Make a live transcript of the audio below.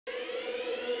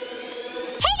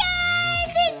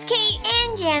Kate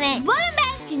and Janet. Welcome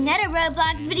back to another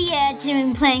Roblox video. Today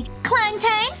we're playing Climb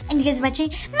Time, and you guys are watching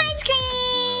my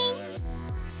screen.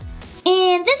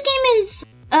 And this game is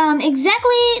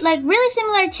exactly really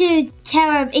similar to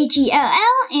Tower of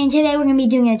HELL. And today we're gonna be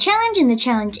doing a challenge, and the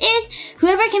challenge is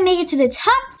whoever can make it to the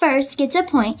top first gets a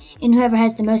point, and whoever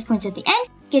has the most points at the end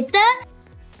gets the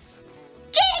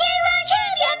JK World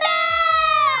Champion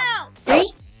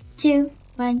belt. 3, 2,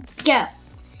 1, go.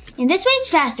 And this way's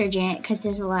faster, Janet, because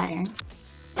there's a ladder.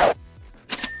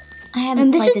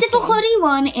 And this is difficulty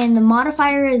 1, and the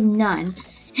modifier is none.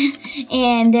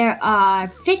 And there are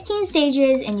 15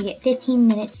 stages, and you get 15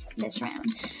 minutes this round.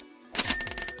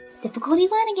 Difficulty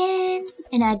 1 again.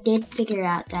 And I did figure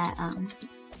out that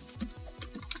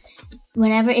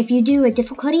if you do a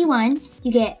difficulty 1,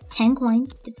 you get 10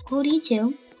 coins. Difficulty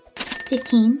 2,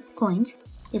 15 coins.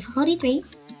 Difficulty 3,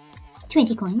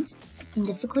 20 coins. And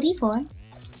difficulty 4.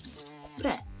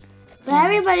 But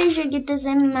everybody should get the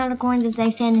same amount of coins if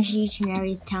they finish each and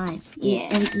every time. Yeah.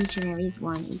 And each and every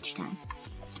one each time.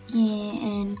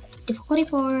 And difficulty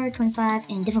 4, 25,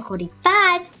 and difficulty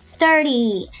 5,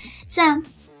 30. So,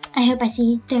 I hope I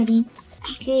see 30.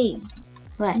 Okay.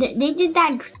 What? They did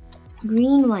that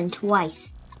green one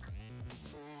twice.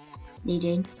 They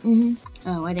did? Mm-hmm.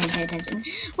 Oh, I didn't pay attention.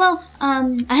 Well,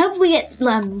 I hope we get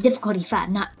difficulty 5,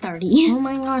 not 30. Oh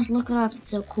my gosh, look it up. It's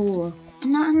so cool.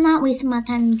 I'm not wasting my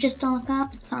time just to look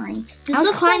up. Sorry. I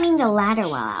was climbing the ladder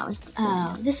while I was.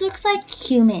 Oh, this looks like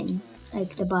human.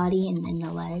 Like the body and then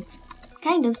the legs.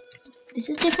 Kind of. This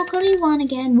is difficulty 1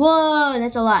 again. Whoa,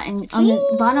 that's a lot. And on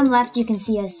the bottom left, you can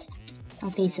see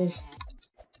our faces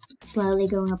slowly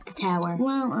going up the tower.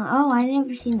 Well, oh, I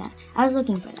never seen that. I was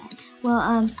looking for that.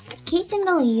 Well, Kate's in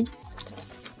the lead.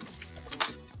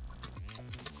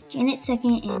 Janet's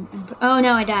second, and oh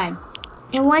no, I died.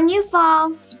 And when you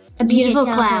fall, a beautiful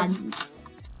cloud.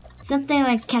 Something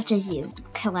like catches you.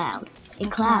 Cloud. A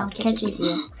cloud catches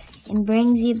you and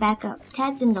brings you back up.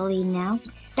 Tad's in the lead now.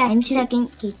 I'm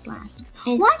second, Kate's last.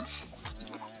 What?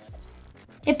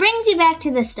 It brings you back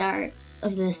to the start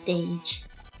of the stage.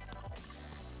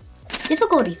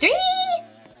 Difficulty 3.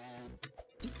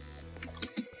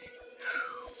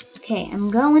 Okay, I'm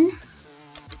going.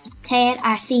 Tad,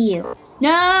 I see you.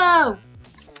 No!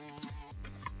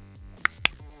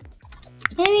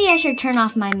 Maybe I should turn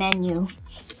off my menu.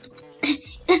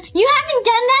 You haven't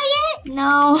done that yet?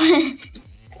 No.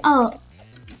 Oh,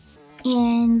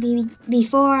 and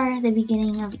before the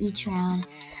beginning of each round,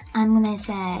 I'm gonna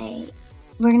say,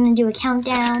 we're gonna do a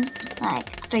countdown, like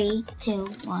 3, 2,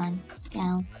 1,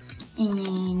 go.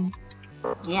 And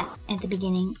yeah, at the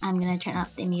beginning, I'm gonna turn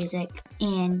off the music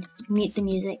and mute the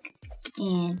music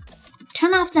and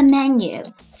turn off the menu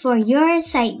for your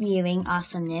sight viewing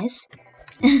awesomeness.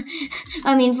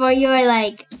 I mean, for your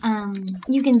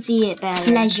you can see it better,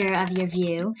 pleasure of your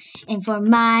view, and for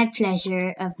my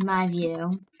pleasure of my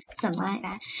view, something like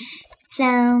that.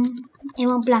 So it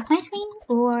won't block my screen,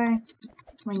 or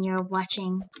when you're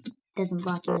watching, it doesn't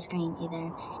block your screen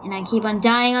either. And I keep on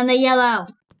dying on the yellow.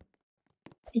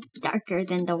 It's darker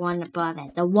than the one above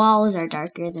it. The walls are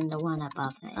darker than the one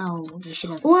above it. Oh, you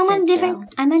should have. Oh,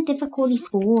 I'm on difficulty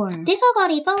 4.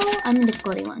 Difficulty 4. I'm in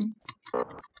difficulty 1.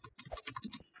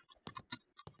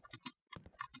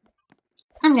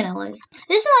 I'm gonna lose.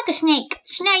 This is like a snake.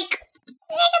 Snake!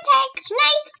 Snake attack!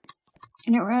 Snake!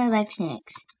 I don't really like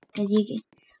snakes. It's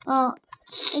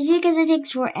because it takes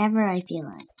forever, I feel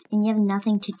like. And you have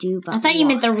nothing to do but I thought you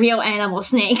meant the real animal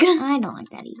snake. I don't like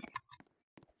that either.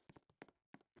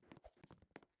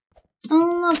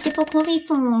 Oh, look, difficulty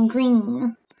 4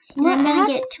 green. And I'm gonna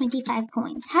get 25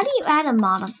 coins. How do you add a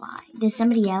modify? Does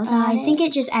somebody else add I think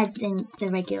it just adds in the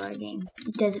regular game.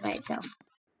 It does it by itself.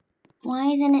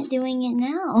 Why isn't it doing it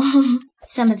now?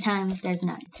 Sometimes there's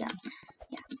not, so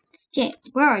yeah. Jan,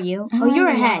 where are you? I'm oh, you're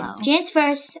ahead. yellow. Jan's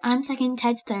first, I'm second,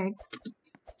 Ted's third.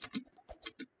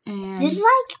 And this is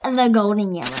like the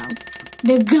golden yellow.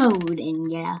 The golden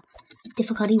yellow.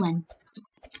 Difficulty 1.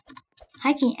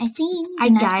 Hi, Jan, I see you. I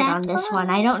died on this one.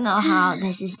 I don't know how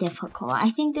this is difficult. I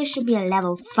think this should be a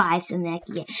level 5 so that I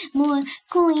can get more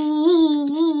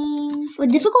coins. Well,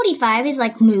 difficulty 5 is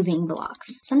like moving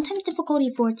blocks. Sometimes difficulty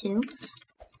 4 too.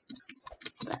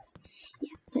 But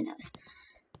yeah, who knows.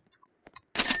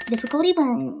 Difficulty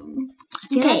 1. I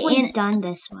feel like we've done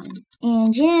this one.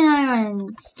 And Jan and I are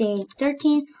on stage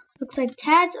 13. Looks like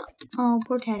Tad's, oh,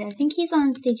 poor Tad. I think he's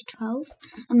on stage 12.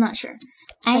 I'm not sure.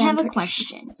 I have a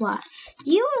question. What?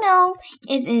 Do you know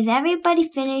if everybody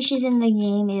finishes in the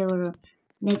game, it will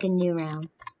make a new round?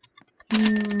 I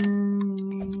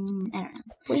don't know.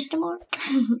 Question mark?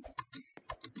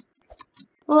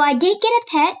 Well, I did get a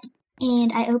pet,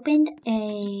 And I opened a...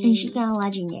 And she got a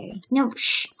legendary. No,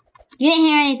 shh. You didn't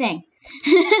hear anything.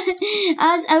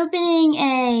 I was opening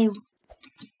a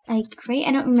crate.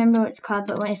 I don't remember what it's called,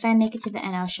 but if I make it to the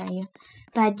end, I'll show you.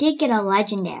 But I did get a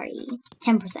legendary,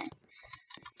 10%.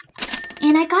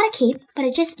 And I got a cape, but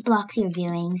it just blocks your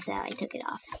viewing, so I took it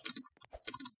off.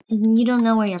 And you don't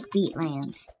know where your feet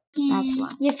lands. Yeah. That's why.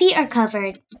 Your feet are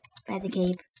covered by the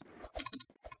cape.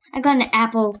 I got an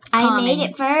apple common. I made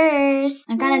it first.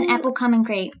 I got an apple common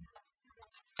crate.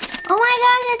 Oh my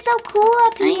gosh, it's so cool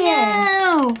up here. I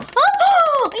know.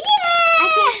 Oh, yeah! I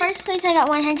came first place, I got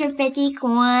 150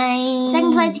 coins.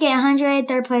 Second place, you get 100.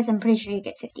 Third place, I'm pretty sure you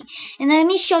get 50. And let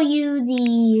me show you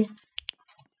the...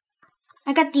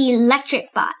 I got the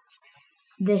electric bots.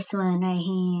 This one right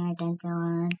here. That's the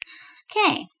one.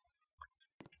 Okay.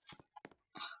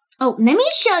 Oh, let me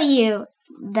show you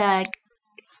the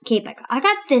cape I got. I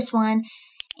got this one,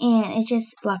 and it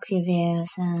just blocks your view,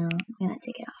 so I'm gonna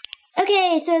take it off.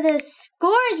 Okay, so the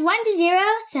score is 1-0,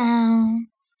 so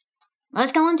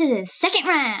let's go on to the second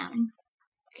round.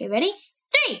 Okay, ready?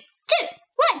 3, 2,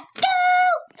 1, go!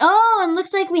 Oh, and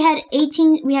looks like we have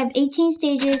 18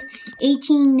 stages,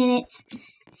 18 minutes.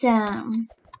 So,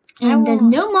 and there's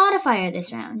no modifier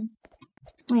this round.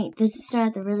 Wait, does it start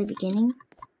at the really beginning?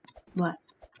 What?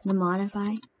 The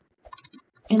modify?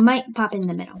 It might pop in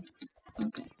the middle.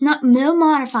 Okay. No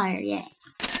modifier yet.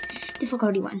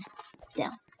 Difficulty 1.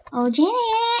 Still. Oh,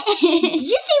 Janet! Did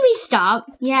you see me stop?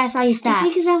 Yeah, I saw you stop.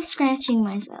 It's because I'm scratching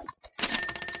myself.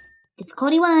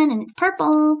 Difficulty 1, and it's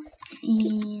purple.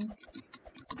 And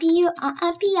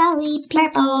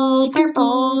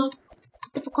purple.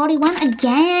 Difficulty 1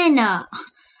 again.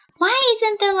 Why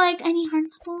isn't there like any hard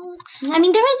levels? I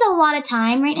mean, there is a lot of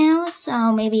time right now,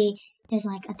 so maybe there's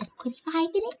like a difficulty 5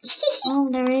 in it. Oh,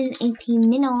 there is 18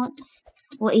 minutes.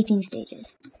 Well, 18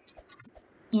 stages.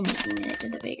 And 18 minutes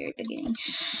at the very beginning.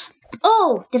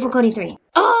 Oh, difficulty 3.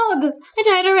 Oh, I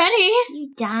died already.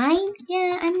 You died?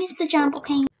 Yeah, I missed the jump.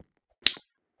 Okay.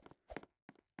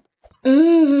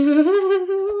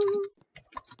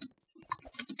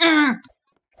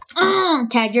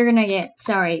 Ted, you're gonna get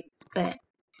sorry, but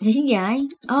did he die?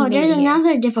 Oh, there's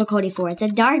another difficulty 4. It's a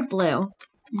dark blue.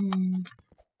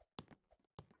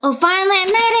 Oh, finally I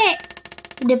made it!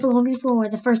 Difficulty 4,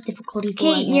 the first difficulty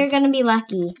 4. Kate, you're gonna be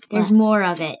lucky. There's more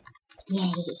of it.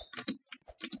 Yay.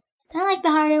 I like the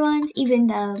harder ones, even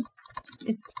though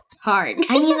it's hard.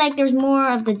 I mean, like, there's more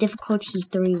of the difficulty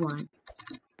 3 one.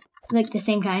 Like the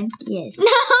same kind? Yes.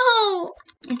 No!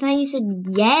 I thought you said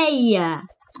yay!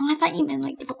 Oh, I thought you meant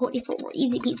like difficulty 4,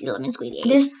 easy peasy lemon squeezy.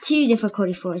 There's 2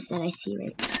 difficulty 4s that I see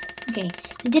right now. Okay,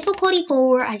 the difficulty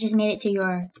 4, I just made it to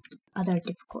your other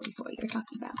difficulty 4 you're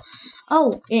talking about.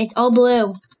 Oh, it's all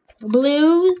blue.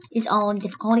 Blue is all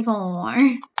difficulty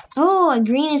 4. Oh,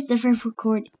 green is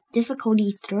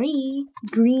difficulty 3.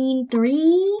 Green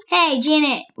 3? Hey,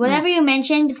 Janet, whatever you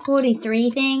mentioned, difficulty 3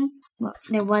 thing, well,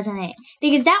 there wasn't it.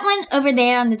 Because that one over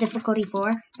there on the difficulty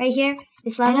 4, right here,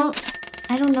 this level.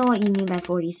 I don't know what you mean by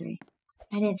 43.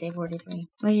 I didn't say 43.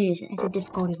 What did you say? I said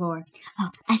difficulty 4.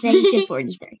 Oh, I thought you said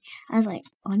 43. I was like,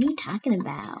 what are you talking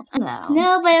about?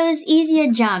 No, but it was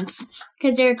easier jumps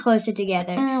because they're closer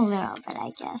together. A little bit,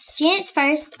 I guess. Janet's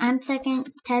first, I'm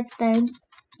second, Ted's third,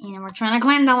 and we're trying to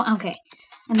climb the... Okay,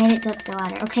 I made it up the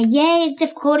ladder. Okay, yay, it's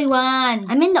difficulty 1.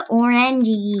 I'm in the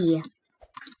orangey.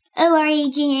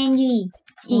 O-R-A-G-N-G.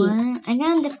 What? I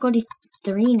got in difficulty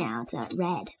 3 now. It's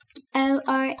red.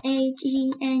 O-R-A-G-N-G-E.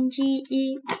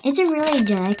 It's a really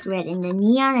dark red, and the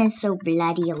neon is so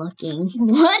bloody looking.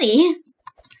 Bloody?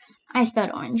 I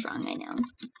spelled orange wrong, I know.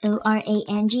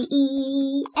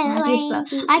 O-R-A-N-G-E.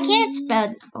 I can't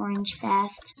spell orange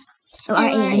fast.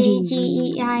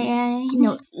 O-R-A-N-G-E.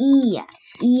 No, E.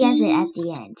 E as it at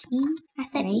the end. E? I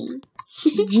said right?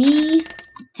 E. G.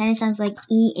 Kind of sounds like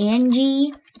E and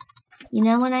G. You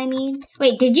know what I mean?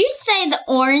 Wait, did you say the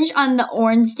orange on the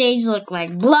orange stage looked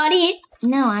like bloody?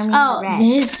 No, I mean the red.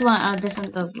 This one. Oh, this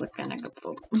one does look kind of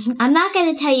good. I'm not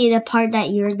going to tell you the part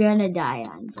that you're going to die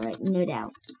on, but no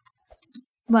doubt.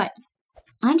 What?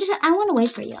 I want to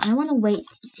wait for you. I want to wait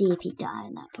to see if you die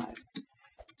on that part.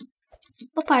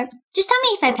 What part? Just tell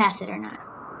me if I pass it or not.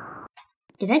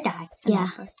 Did I die? Yeah.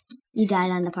 You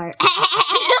died on the part.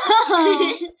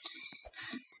 I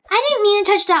didn't mean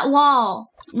to touch that wall.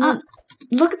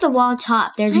 Look at the wall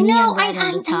top. There's neon red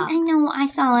on the top. I know. I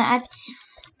saw it.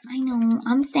 I know.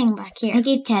 I'm staying back here. I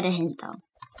gave Ted a hint, though.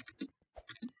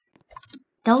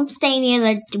 Don't stay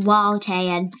near the wall,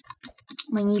 Ted.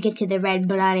 When you get to the red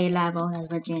bloody level, that's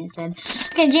what Janet said.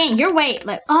 Okay, Jane, you're way.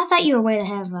 Like, oh, I thought you were way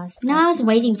ahead of us. No, I was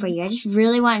waiting for you. I just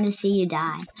really wanted to see you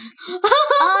die.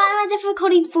 Oh, I'm at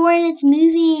difficulty 4 and it's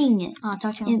moving. Oh,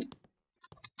 touch me.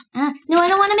 No, I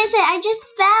don't want to miss it. I just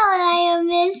fell and I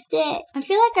missed it. I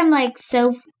feel like I'm like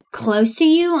so close to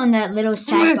you on that little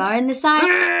sidebar in the side,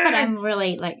 but I'm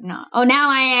really like not. Oh, now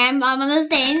I am. I'm on the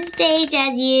same stage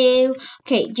as you.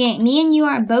 Okay, Jan, me and you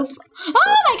are both.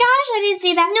 Oh my gosh, I didn't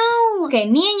see that. No. Okay,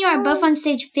 me and you are both on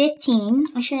stage 15.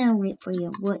 I shouldn't wait for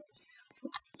you. What?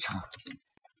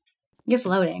 You're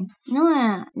floating. No,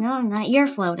 I'm not. You're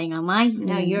floating on my side.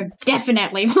 No, you're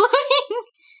definitely floating.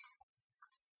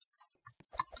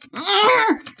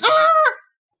 Oh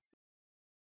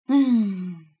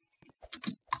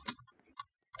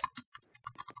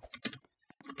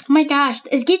my gosh,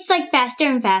 it gets like faster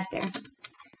and faster.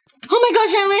 Oh my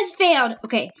gosh, I almost failed.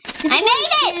 Okay. I made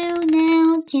it!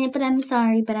 Now, Janet, but I'm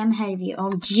sorry, but I'm ahead of you.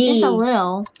 Oh, gee. Just a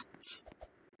little.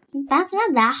 That's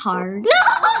not that hard. No!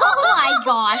 Oh my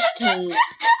gosh, Kate. I'm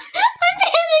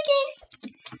panicking.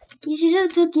 You should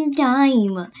have took your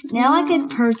time. Now I could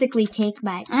perfectly take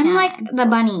my time. I'm like the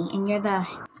bunny, and you're the,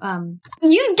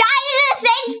 You died in the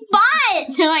same spot!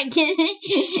 No, I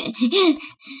didn't.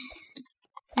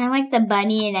 I'm like the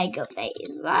bunny, and I go face.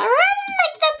 I run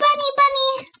like the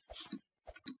bunny.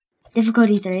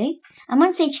 Difficulty 3? I'm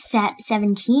on stage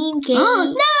 17, Kate. Oh,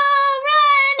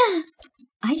 no, run!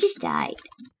 I just died.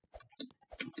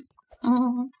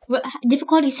 Oh,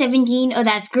 difficulty 17? Oh,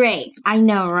 that's great. I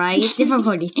know, right?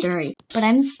 Difficulty 3. But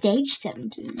I'm stage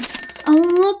 17. Oh,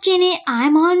 look, Janet,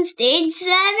 I'm on stage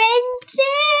 17.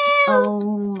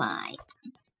 Oh my.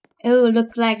 Oh,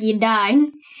 looks like you died. No,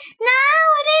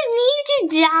 I didn't mean to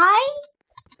die.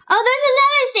 Oh, there's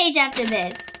another stage after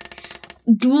this.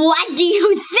 What do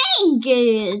you think?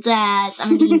 Is that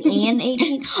 17 and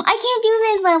 18? I can't do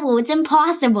this level. It's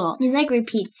impossible. He like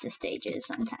repeats the stages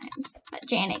sometimes. But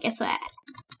Janet, guess what?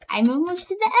 I'm almost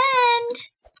to the end.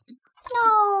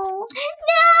 No.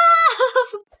 No!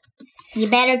 You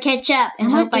better catch up and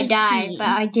I'm hope I die. 18. But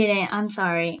I didn't. I'm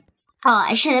sorry. Oh,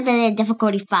 I should have been at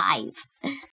difficulty 5.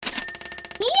 Yeah!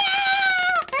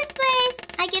 First place!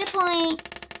 I get a point.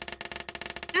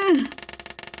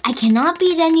 I cannot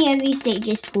beat any of these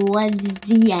stages towards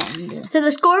the end. So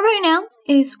the score right now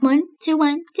is 1 to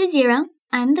 1 to 0.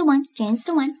 I'm the 1, Jane's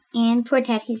the 1, and poor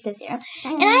Ted, he's the 0.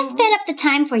 And I sped up the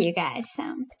time for you guys,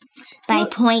 so. By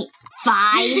 0.5?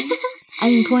 I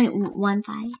mean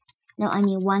 0.15. No, I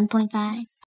mean 1.5.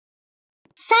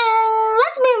 So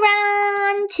let's move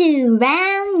on to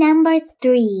round number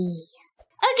 3.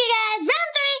 Okay guys, round 3,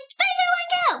 3, 2,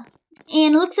 1, go!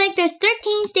 And it looks like there's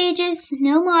 13 stages,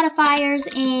 no modifiers,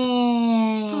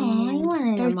 and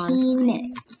 13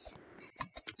 minutes.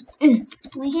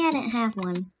 We hadn't have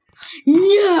one.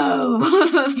 No!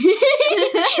 That's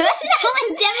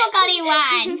only difficulty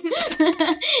 1.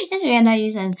 Yes, we had that you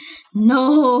said,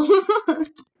 no. I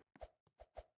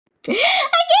can't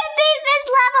beat this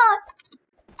level!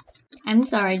 I'm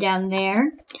sorry down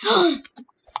there.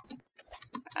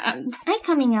 I'm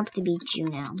coming up to beat you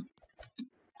now.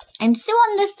 I'm still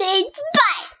on the stage,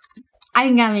 but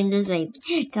I'm coming to save.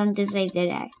 Come to save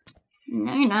today.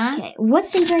 No, you're not. Okay, what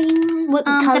stage are you? What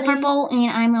color? The purple, and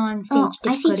I'm on stage.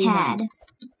 I see Tad. 1.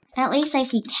 At least I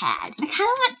see Tad. I kind of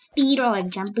want speed or like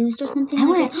jump boost or something. I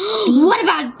like want that. speed. What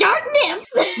about darkness?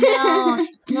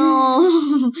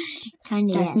 No.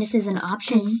 Kind of Darkness is an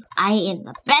option. I am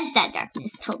the best at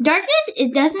darkness. Darkness,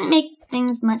 it doesn't make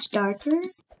things much darker.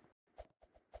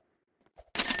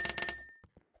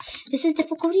 This is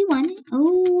difficulty 1.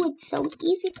 Oh, it's so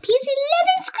easy peasy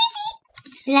lemon squeezy.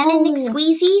 Lemon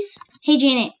McSqueezies? Hey,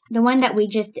 Janet, the one that we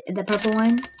just, the purple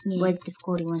one, Yeah. was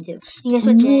difficulty 1 too. And guess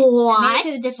what, Janet? What? I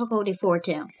made it to difficulty 4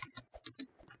 too.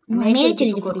 I made it to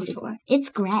difficulty 4. It's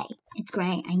gray. It's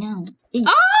great, I know. Oh!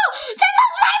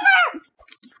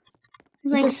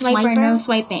 It's like It's a swiper, swiper? no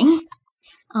swiping.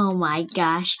 Oh my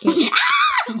gosh. Oh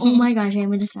my gosh,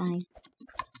 I'm gonna die.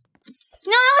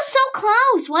 No, I was so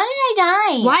close. Why did I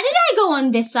die? Why did I go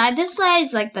on this side? This side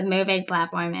is like the moving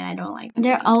platform, and I don't like them.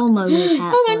 They're all moving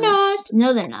platforms. Oh, they're not.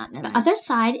 No, they're not. The other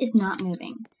side is not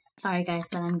moving. Sorry, guys,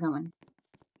 but I'm going.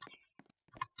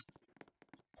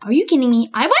 Are you kidding me?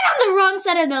 I went on the wrong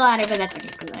side of the ladder, but that's okay,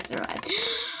 because I survived.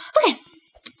 Okay.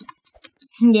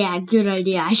 Yeah, good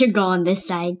idea. I should go on this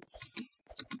side.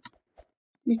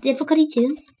 This difficulty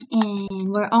 2,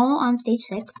 and we're all on stage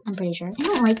 6, I'm pretty sure. I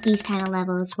don't like these kind of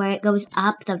levels where it goes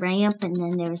up the ramp and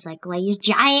then there's like lasers.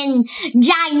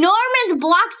 Ginormous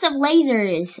blocks of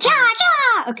lasers.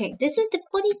 Cha-cha! Okay, this is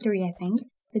difficulty 3, I think.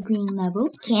 The green level.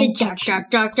 Can't dark.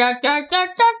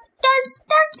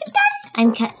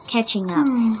 I'm catching up.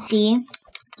 See?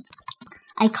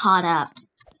 I caught up.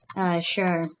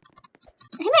 Sure.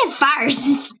 I went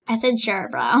first. I said sure,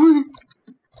 bro.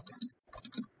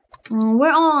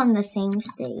 We're all on the same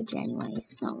stage anyway,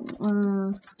 so,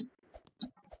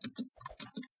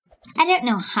 I don't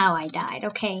know how I died,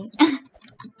 okay?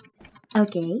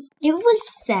 Okay. It was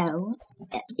so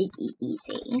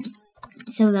easy.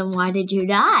 So then why did you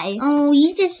die? Oh,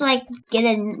 you just like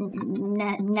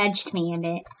nudged me a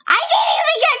bit. I didn't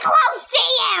even get close to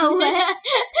you!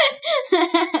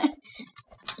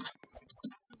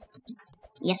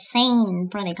 You seem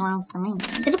pretty close to me.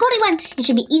 Difficulty 1. It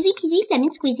should be easy peasy lemon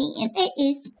squeezy, and it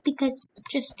is because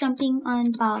just jumping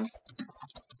on balls.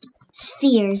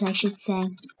 Spheres, I should say.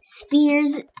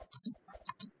 Spheres,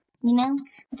 you know,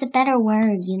 it's a better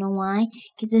word. You know why?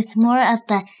 Because it's more of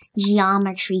the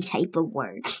geometry type of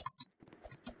word.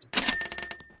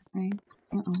 Oh,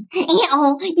 you!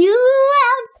 How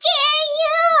dare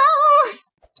you!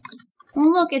 Oh,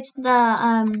 look, it's the,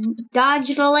 dodge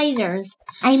the lasers.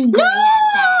 I'm great at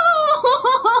that.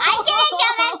 I didn't do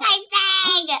the same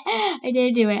thing! I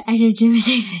didn't do it. I didn't do the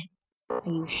same thing.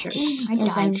 Are you sure?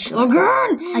 Yes, I'm sure.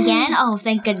 Again? Oh,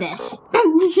 thank goodness.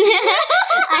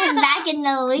 I'm back in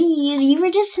the lead. You were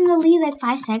just in the lead like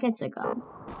 5 seconds ago.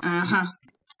 Uh-huh.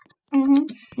 Mm-hmm.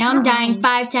 Now I'm dying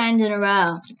 5 times in a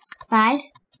row. 5?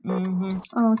 Mm-hmm.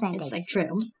 Oh, thank It's goodness. like true. I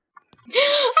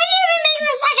didn't even make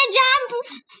the second jump!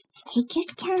 Take your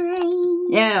time.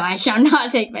 No, I shall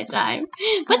not take my time.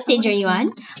 What stage are you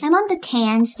on? I'm on the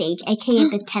tan stage, aka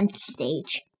the 10th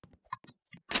stage.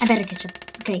 I better catch up.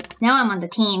 Okay, now I'm on the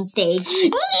teen stage.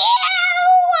 No!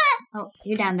 Oh,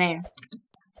 you're down there.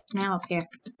 Now up here.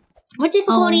 What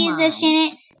difficulty is this,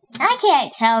 Janet? I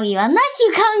can't tell you unless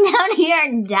you come down here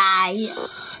and die. No!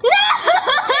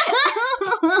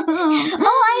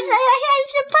 Oh, I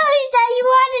suppose that you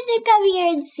wanted to come here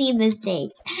and see the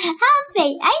stage.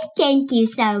 I thank you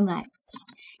so much.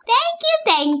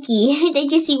 Thank you.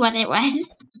 Did you see what it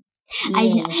was?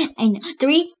 Yeah. I know.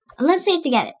 3. Let's say it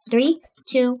together. 3,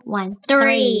 2, 1.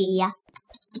 3.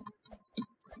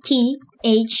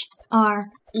 T-H-R-E-E.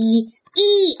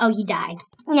 Oh, you died.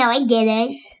 No, I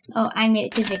didn't. Oh, I made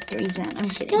it to victory zone. I'm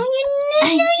kidding. No, you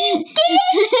didn't.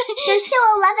 There's still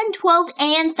 11, 12,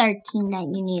 and 13 that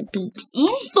you need to beat.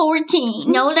 And 14.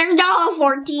 No, there's no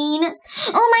 14.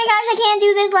 Oh my gosh, I can't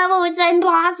do this level. It's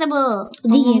impossible.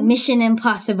 The Mission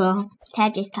Impossible.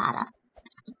 Ted just caught up.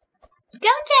 Go,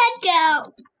 Ted,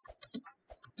 go!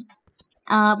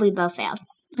 We both failed.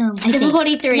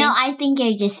 Difficulty 3. No, I think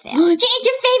you just failed. Change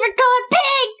your favorite color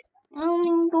pig! Oh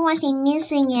my gosh, I'm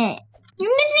missing it.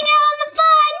 You're missing out on the fun!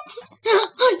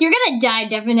 You're gonna die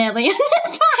definitely on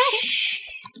this one.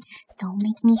 Don't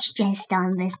make me stressed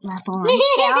on this level. I'm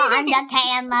still on the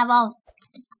tan level.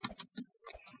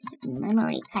 I'm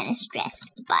already kind of stressed,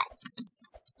 but...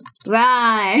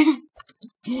 Right.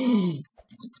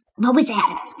 What was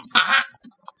that?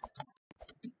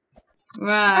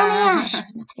 Right. Oh my gosh. That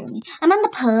scared me. I'm on the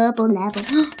purple level.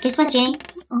 Guess what, Jenny?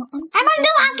 I'm on the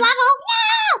last level!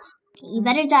 No! You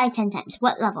better die 10 times.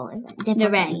 What level is it? The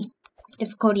red.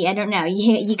 Difficulty, I don't know.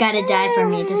 You gotta die for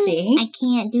me to see. I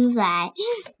can't do that.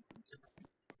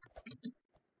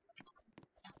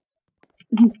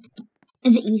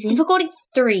 Is it easy? Difficulty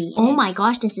 3. Oh my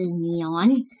gosh, this is neon.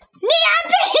 Neon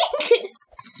pink!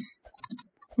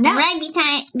 No. Right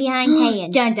behind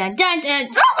Tayan. Dun dun dun dun.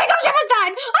 Oh my gosh, I almost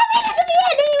died! I made it to the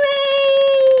end anyway!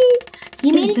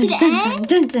 You made it to the end?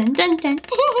 Dun dun dun dun.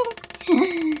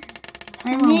 I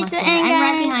made it to the end, I'm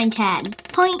right guys. behind Tad.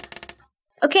 Point.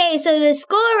 Okay, so the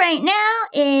score right now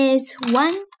is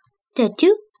 1 to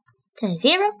 2 to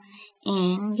 0.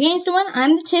 And James the 1,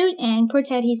 I'm the 2, and poor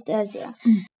Ted, he's the 0.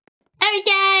 Alright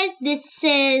guys, this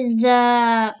is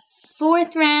the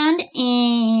 4th round,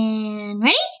 and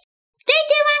ready? 3,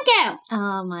 2, 1, go!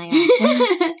 Oh my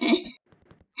gosh.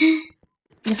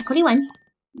 Difficulty 1.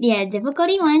 Yeah,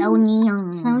 difficulty 1. So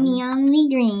neon. So neonly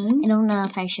green. I don't know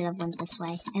if I should have went this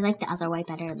way. I like the other way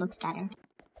better. It looks better.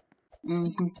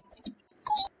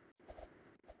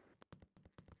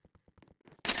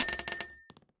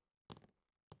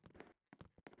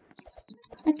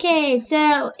 Okay,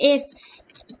 so if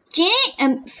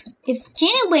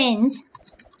Janet wins,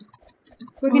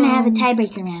 we're gonna have a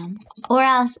tiebreaker round. Or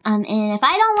else, and if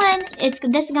I don't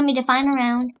win, this is gonna be the final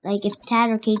round. Like if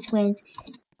Tad or Kate wins,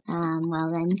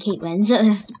 well then Kate wins.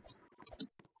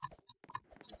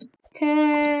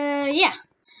 Yeah.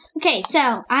 Okay,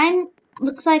 so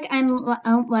looks like I'm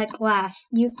like last.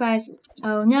 You guys.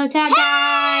 Oh no, Tad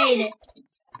died.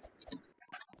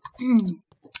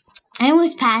 I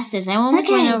almost passed this. I almost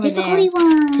went over there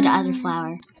 1. to the other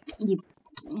flower.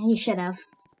 You should have.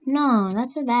 No,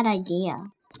 that's a bad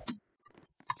idea.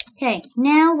 Okay,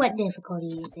 now what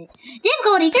difficulty is it?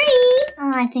 Difficulty 3!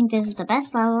 Oh, I think this is the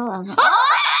best level of... Oh! Oh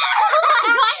my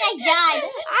gosh, I died!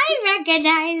 I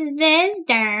recognize this.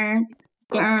 Darn.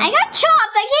 I got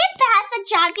chopped. I can't pass the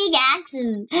chopping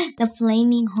axes. The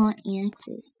flaming hot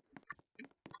axes.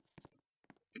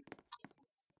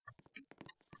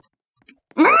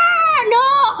 No!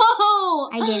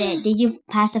 I did it. Did you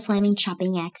pass the flaming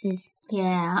chopping axes?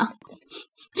 Yeah.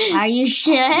 Are you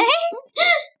sure? Oh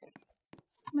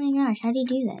my gosh, how do you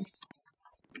do this?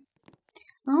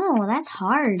 Oh, that's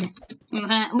hard.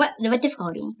 What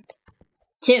difficulty?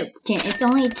 2. It's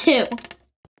only 2.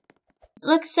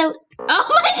 Looks so...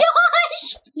 Oh my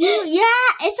gosh!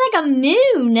 Yeah, it's like a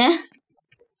moon.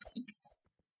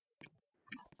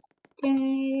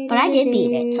 But I did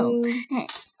beat it, so...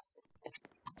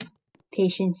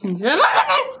 Patience and...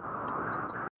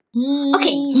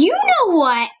 Okay, you know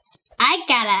what? I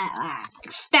gotta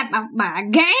step up my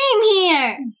game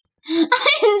here.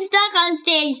 I'm stuck on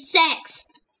stage 6.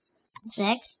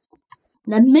 6?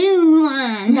 The moon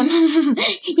one.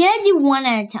 You gotta do one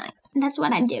at a time. That's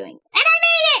what I'm doing. And I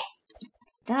made it!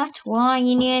 That's why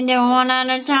you need to do one at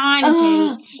a time,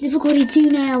 Kate. Difficulty 2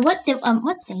 now. What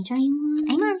stage are you on?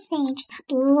 I'm on stage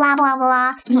blah blah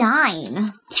blah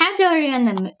 9. Cat's already on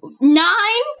the moon. 9?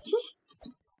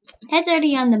 Cat's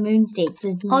already on the moon stage.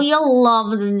 So Oh, you'll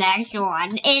love the next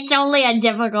one. It's only a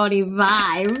difficulty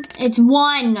 5. it's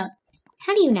 1.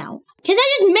 How do you know? Because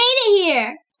I just made it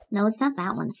here. No, it's not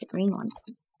that one. It's the green one.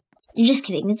 You're just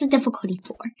kidding. It's a difficulty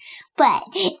 4. But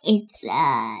it's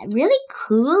really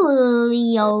cool,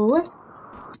 yo.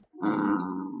 No!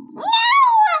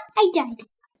 I died.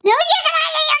 No,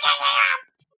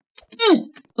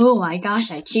 Oh my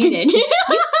gosh, I cheated. you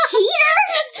cheater!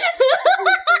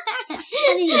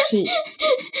 How did you cheat?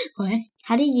 What?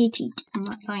 How did you cheat? I'm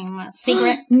not telling you my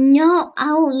secret. No.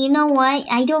 Oh, you know what?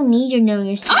 I don't need your know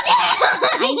your secret.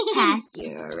 I passed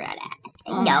you already.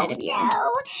 Oh, No.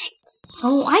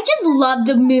 Oh, I just love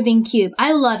the moving cube.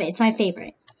 I love it. It's my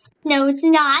favorite. No, it's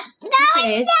not. No,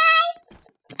 It it's is. not.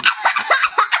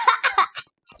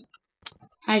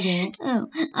 I didn't. Oh,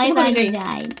 I thought you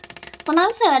died. Well,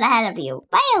 I'm so ahead of you.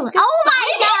 Bye. Oh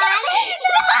my god!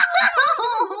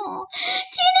 No!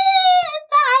 She did!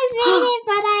 5 minutes,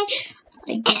 but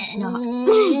I guess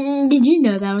not. Did you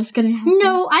know that was gonna happen?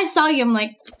 No, I saw you. I'm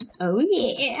like, oh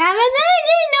yeah. And then I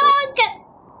didn't know I was gonna.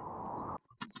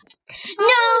 No,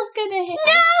 I was gonna hit.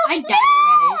 No! I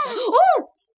died already. Oh,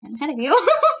 I'm ahead of you.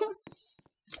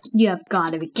 You have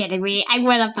got to be kidding me. I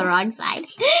went up the wrong side.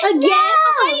 Again? No!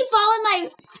 I thought you followed my.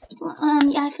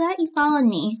 I thought you followed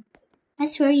me. I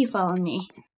swear you followed me.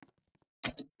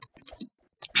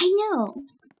 I know.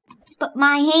 But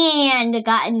my hand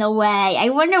got in the way. I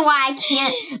wonder why I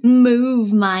can't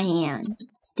move my hand.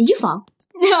 Did you fall?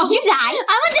 No. You died?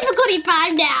 I'm on difficulty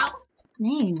 5 now.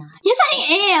 No, you're not. Yes, I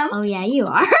am. Oh, yeah, you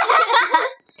are.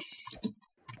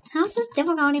 How's this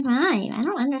difficulty 5? I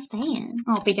don't understand.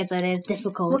 Oh, because it is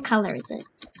difficult. What color is it?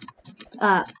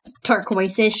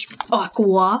 Turquoise-ish,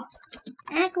 aqua.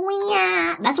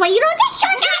 Aqua. That's why you don't take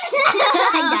shortcuts.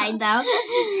 I died, though.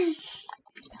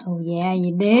 Oh, yeah,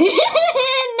 you did.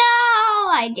 No,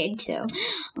 I did, too.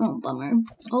 Oh, bummer.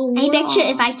 Oh, I bet you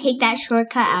if I take that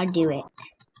shortcut, I'll do it.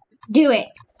 Do it.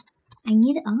 I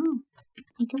need it. Oh,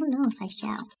 I don't know if I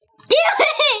shall. Do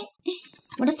it!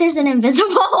 What if there's an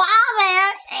invisible wall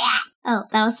there? Oh,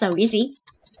 that was so easy.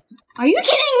 Are you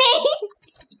kidding me?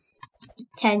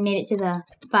 10 made it to the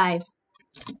 5.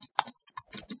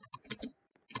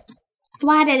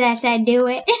 Why did I say do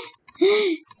it?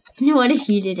 What if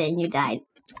you did it and you died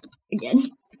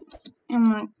again?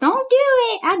 I'm like, don't do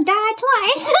it. I died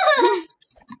twice.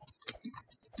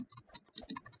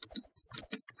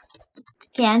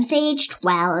 Okay, I'm stage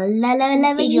 12.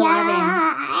 Stage 11.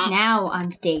 Now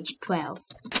I'm stage 12.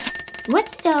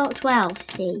 What's 12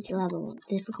 stage level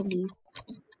difficulty?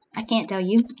 I can't tell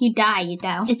you. You die, you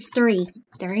die. It's 3.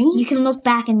 3? You can look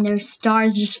back and there's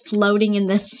stars just floating in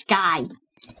the sky.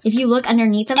 If you look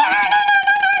underneath of them.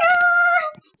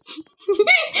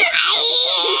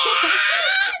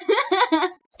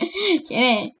 Get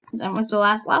it. That was the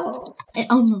last level. It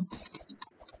almost.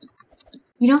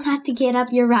 You don't have to get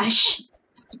up your rush.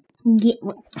 Get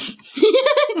what?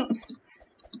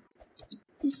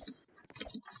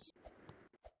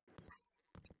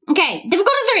 Okay,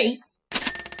 difficulty 3.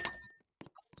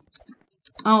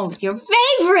 Oh, it's your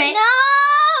favorite. No!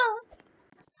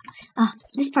 Ah,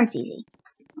 this part's easy.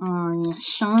 Oh, yeah,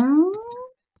 sure.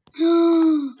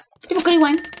 Difficulty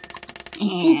 1. I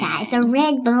see that. It's a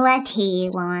red bloody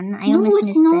one. I No, almost it's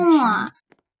missed not. it.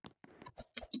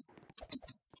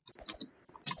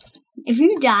 If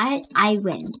you die, I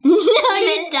win. No,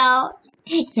 you don't.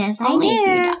 Yes, I Only if you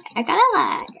do. die. I got a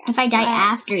lag. If I die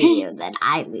after you, then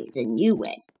I lose and you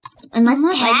win. Unless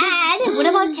Unless Tad. What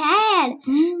about Tad?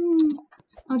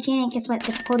 Oh, Janet, guess what?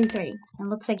 It's 43. It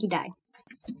looks like you died.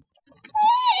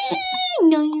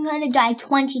 No, you gotta die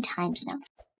 20 times now.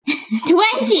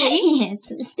 20? Yes.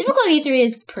 Difficulty 3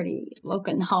 is pretty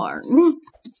looking hard.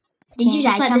 Did you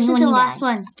die? Tell This me is when the you last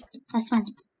died. one. Last one.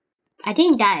 I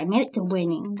didn't die. I made it to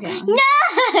winning zone.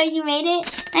 No! You made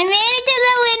it? I made it to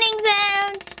the winning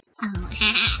zone. Oh,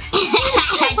 yeah!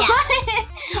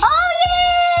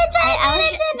 I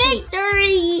was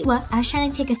victory! What? I was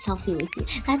trying to take a selfie with you.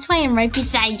 That's why I'm right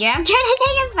beside you. I'm trying to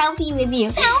take a selfie with you.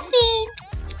 Selfie!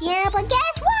 Yeah, but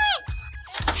guess what?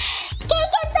 Can't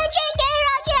get the chicken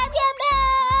out of your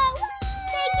mouth!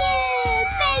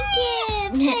 Thank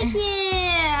you!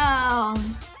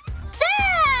 So,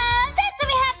 that's what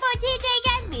we have for today,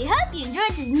 guys. We hope you enjoyed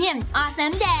this and have an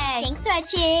awesome day. Thanks for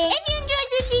watching. If you enjoyed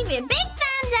this, leave me a big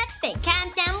thumbs up and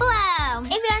comment down below. If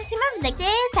you want to see more videos like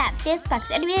this, tap this box,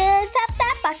 and tap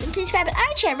that box, and please grab an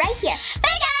orange chair right here.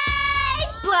 Bye,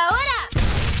 guys! Blow it up!